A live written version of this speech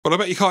Well, I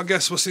bet you can't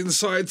guess what's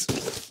inside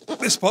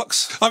this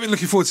box. I've been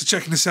looking forward to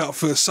checking this out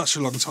for such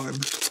a long time.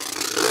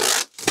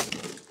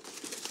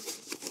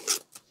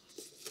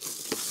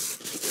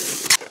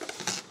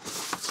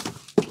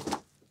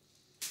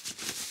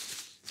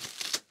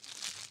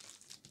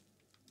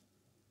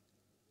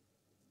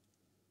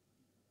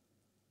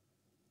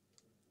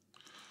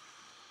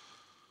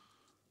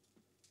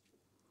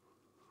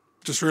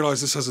 Just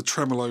realised this has a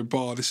tremolo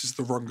bar. This is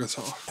the wrong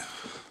guitar.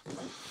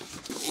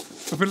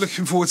 I've been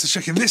looking forward to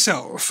checking this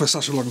out for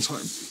such a long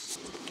time.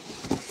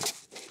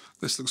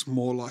 This looks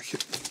more like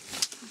it.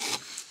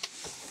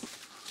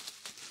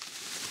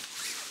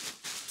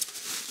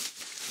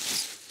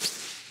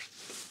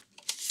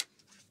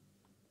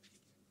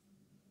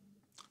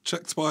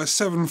 Checked by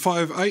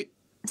 758.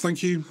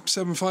 Thank you,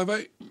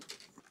 758.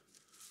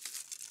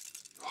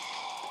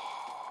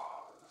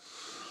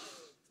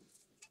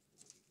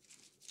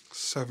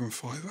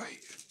 758.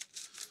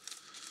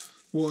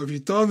 What have you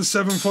done,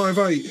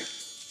 758?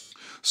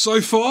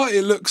 So far,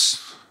 it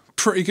looks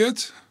pretty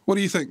good. What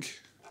do you think?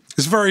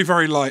 It's very,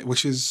 very light,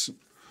 which is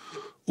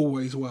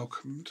always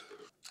welcomed.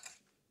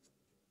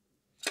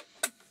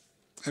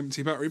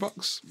 Empty battery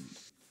box.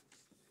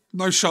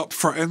 No sharp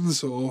fret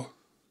ends or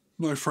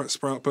no fret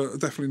sprout, but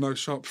definitely no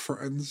sharp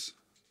fret ends.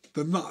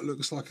 The nut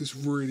looks like it's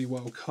really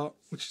well cut,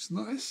 which is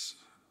nice.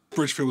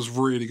 Bridge feels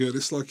really good.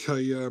 It's like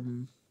a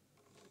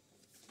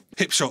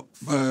hip shot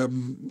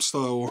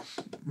style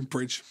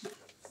bridge.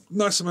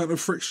 Nice amount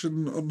of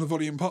friction on the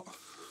volume pot.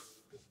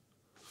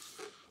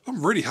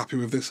 I'm really happy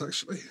with this,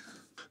 actually.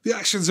 The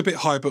action's a bit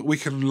high, but we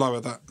can lower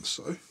that,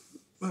 so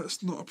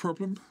that's not a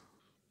problem.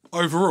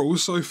 Overall,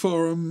 so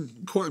far,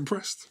 I'm quite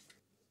impressed.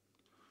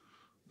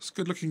 It's a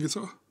good looking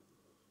guitar.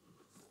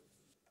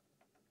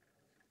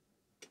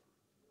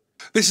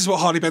 This is what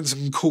Harley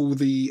Benton call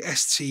the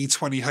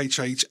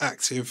ST-20HH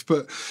Active,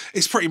 but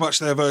it's pretty much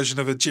their version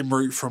of a gym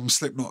route from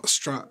Slipknot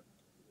Strat.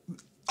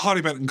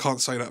 Harley Benton can't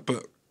say that,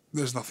 but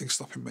there's nothing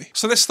stopping me.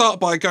 So let's start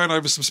by going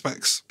over some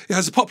specs. It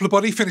has a poplar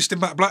body finished in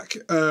matte black,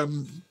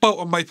 bolt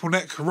on maple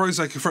neck, rose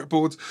acre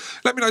fretboard.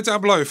 Let me know down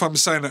below if I'm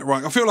saying that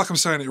right. I feel like I'm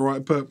saying it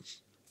right, but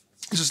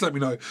just let me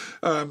know.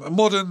 A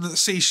modern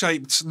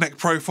C-shaped neck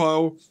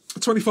profile,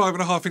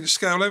 25.5-inch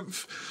scale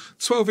length,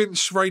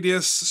 12-inch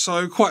radius,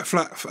 so quite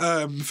flat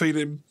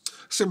feeling,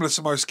 similar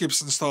to most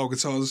Gibson style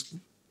guitars.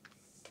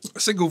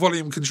 Single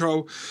volume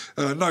control,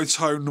 no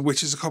tone,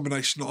 which is a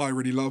combination that I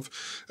really love,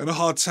 and a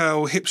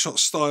hardtail hip shot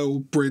style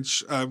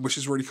bridge, which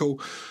is really cool.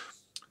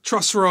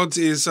 Truss rod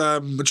is a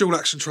dual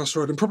action truss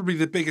rod, and probably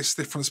the biggest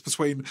difference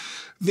between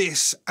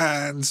this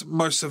and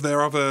most of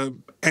their other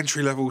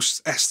entry level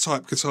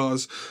S-type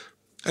guitars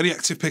are the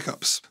active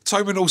pickups.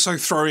 Thomann also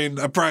throw in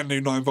a brand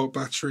new 9-volt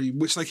battery,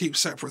 which they keep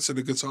separate to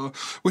the guitar,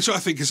 which I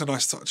think is a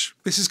nice touch.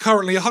 This is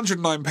currently £109,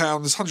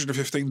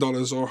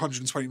 $115 or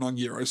 129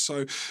 euros,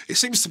 so it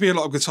seems to be a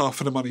lot of guitar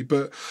for the money,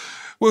 but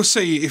we'll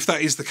see if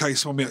that is the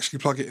case when we actually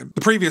plug it in.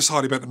 The previous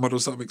Harley Benton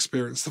models that I've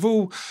experienced have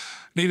all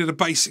needed a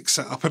basic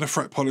setup and a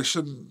fret polish,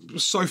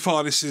 and so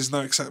far this is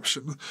no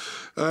exception.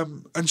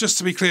 And just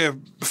to be clear,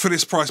 for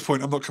this price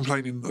point, I'm not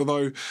complaining,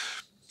 although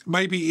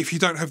maybe if you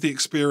don't have the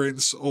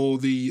experience or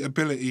the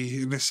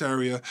ability in this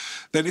area,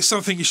 then it's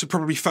something you should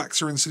probably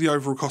factor into the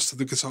overall cost of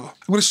the guitar.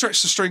 I'm going to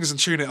stretch the strings and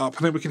tune it up,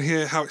 and then we can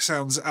hear how it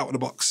sounds out of the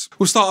box.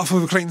 We'll start off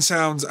with a clean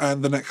sound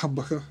and the neck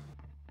humbucker.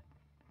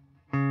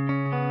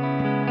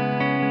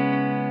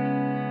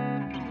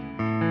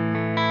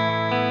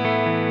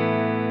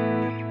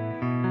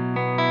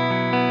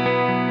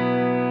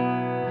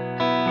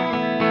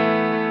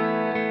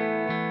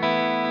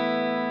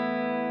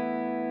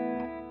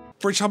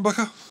 Bridge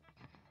humbucker.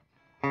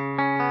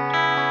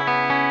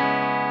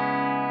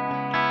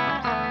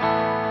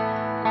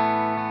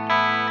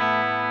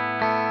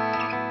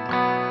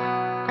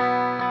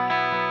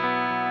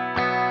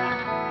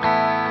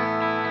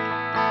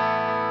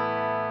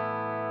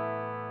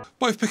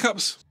 Both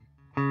pickups.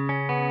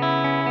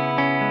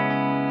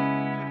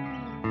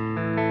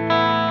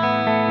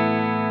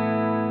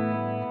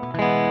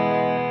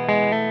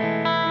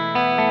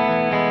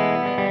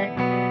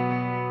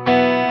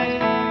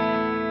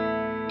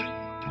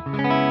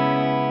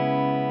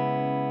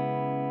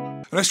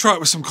 Let's try it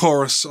with some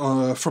chorus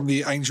from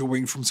the Angel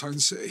Wing from Tone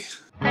City.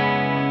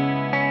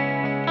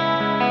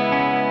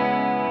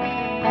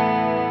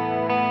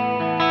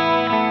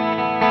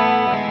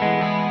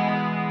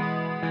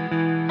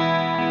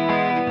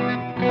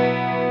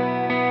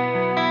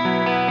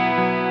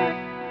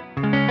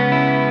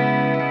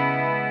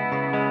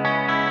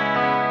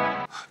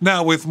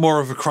 Now with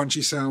more of a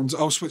crunchy sound,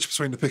 I'll switch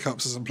between the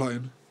pickups as I'm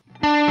playing.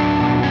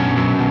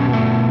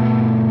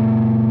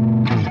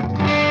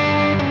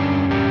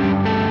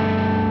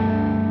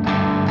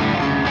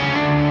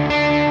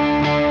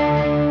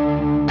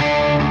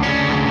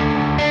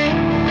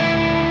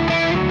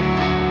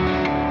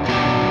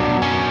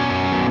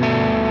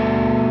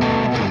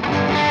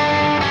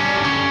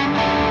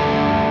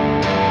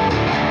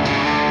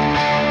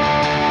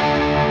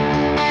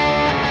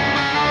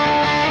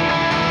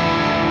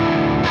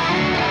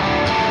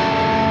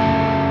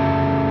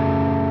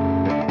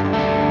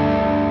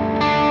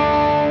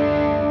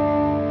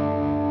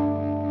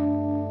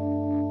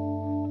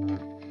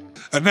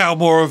 And now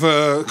more of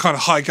a kind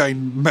of high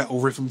gain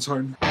metal rhythm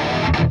tone.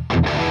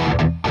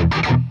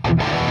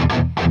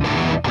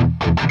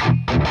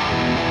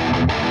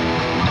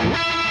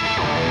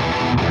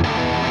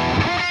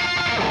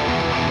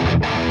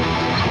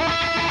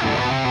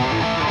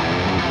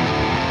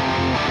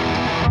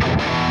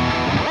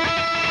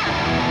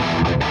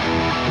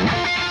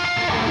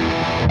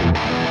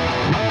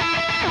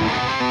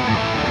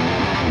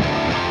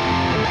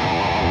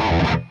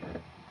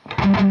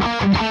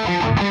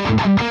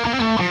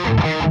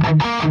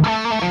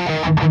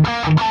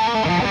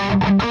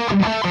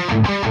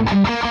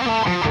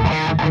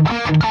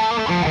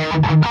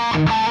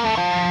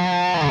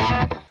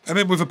 And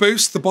then with a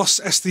boost, the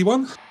Boss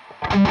SD1.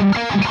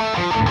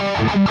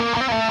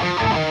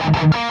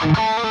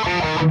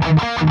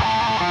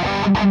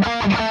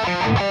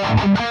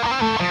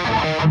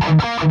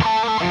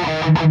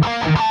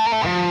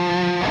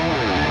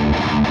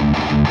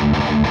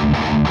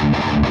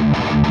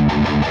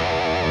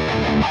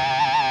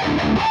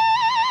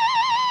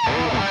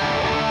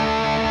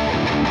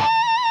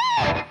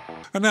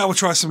 And now we'll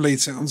try some lead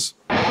sounds.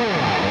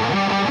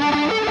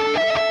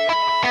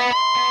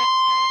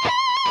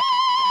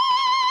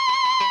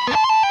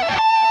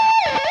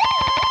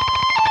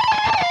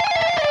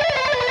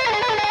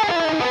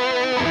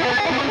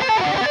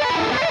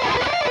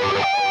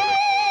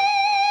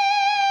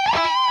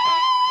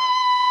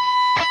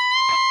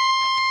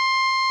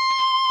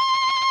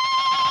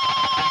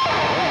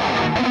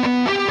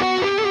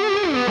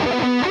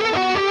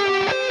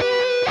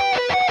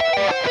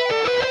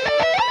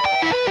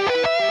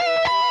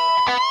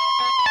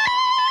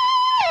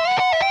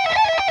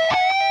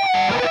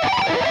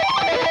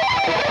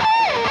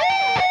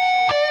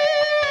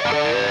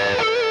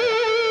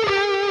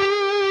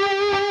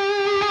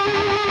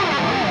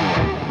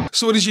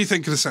 So what did you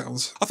think of the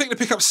sounds? I think the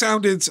pickup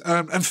sounded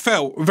and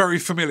felt very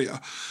familiar,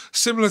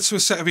 similar to a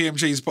set of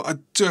EMGs, but I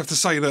do have to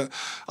say that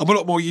I'm a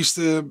lot more used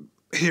to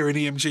hearing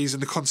EMGs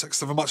in the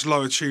context of a much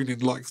lower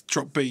tuning like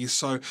drop B,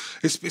 so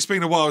it's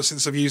been a while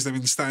since I've used them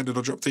in standard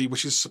or drop D,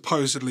 which is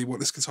supposedly what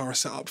this guitar is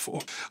set up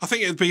for. I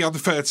think it'd be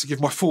unfair to give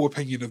my full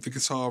opinion of the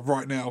guitar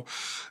right now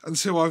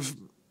until I've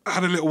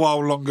had a little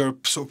while longer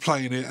sort of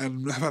playing it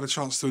and have had a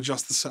chance to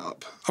adjust the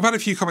setup. I've had a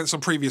few comments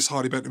on previous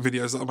Harley Benton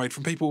videos that I made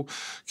from people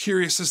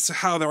curious as to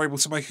how they're able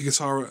to make a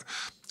guitar at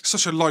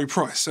such a low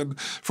price, and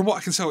from what I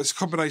can tell, it's a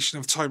combination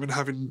of Thomann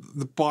having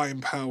the buying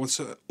power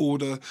to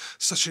order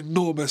such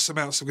enormous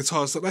amounts of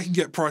guitars that they can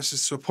get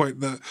prices to a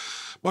point that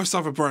most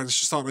other brands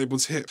just aren't able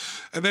to hit.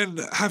 And then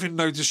having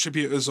no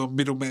distributors or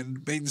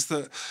middlemen means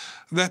that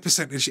their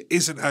percentage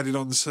isn't added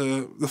on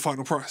to the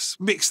final price.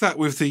 Mix that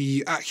with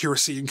the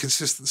accuracy and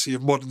consistency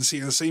of modern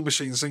CNC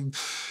machines, and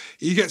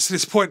you get to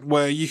this point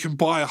where you can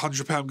buy a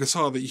 £100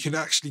 guitar that you can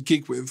actually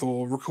gig with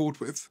or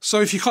record with.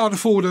 So if you can't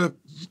afford a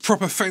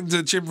proper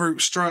Fender Jim Root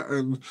Strat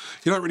and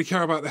you don't really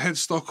care about the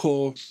headstock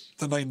or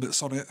the name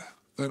that's on it,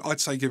 then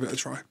I'd say give it a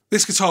try.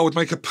 This guitar would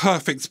make a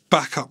perfect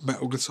backup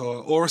metal guitar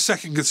or a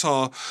second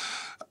guitar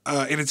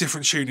in a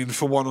different tuning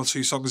for one or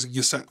two songs in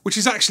your set, which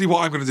is actually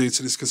what I'm going to do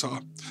to this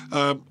guitar.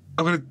 I'm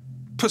going to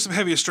put some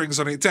heavier strings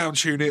on it, down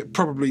tune it,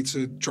 probably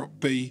to drop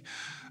B,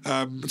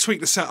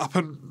 tweak the setup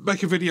and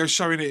make a video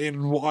showing it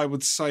in what I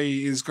would say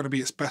is going to be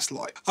its best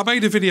light. I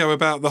made a video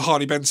about the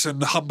Harley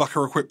Benton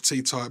humbucker equipped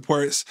T-type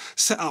where it's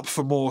set up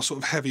for more sort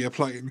of heavier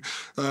playing.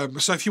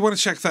 So if you want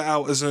to check that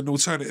out as an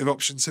alternative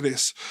option to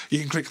this, you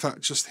can click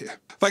that just here.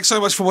 Thanks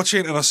so much for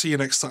watching and I'll see you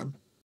next time.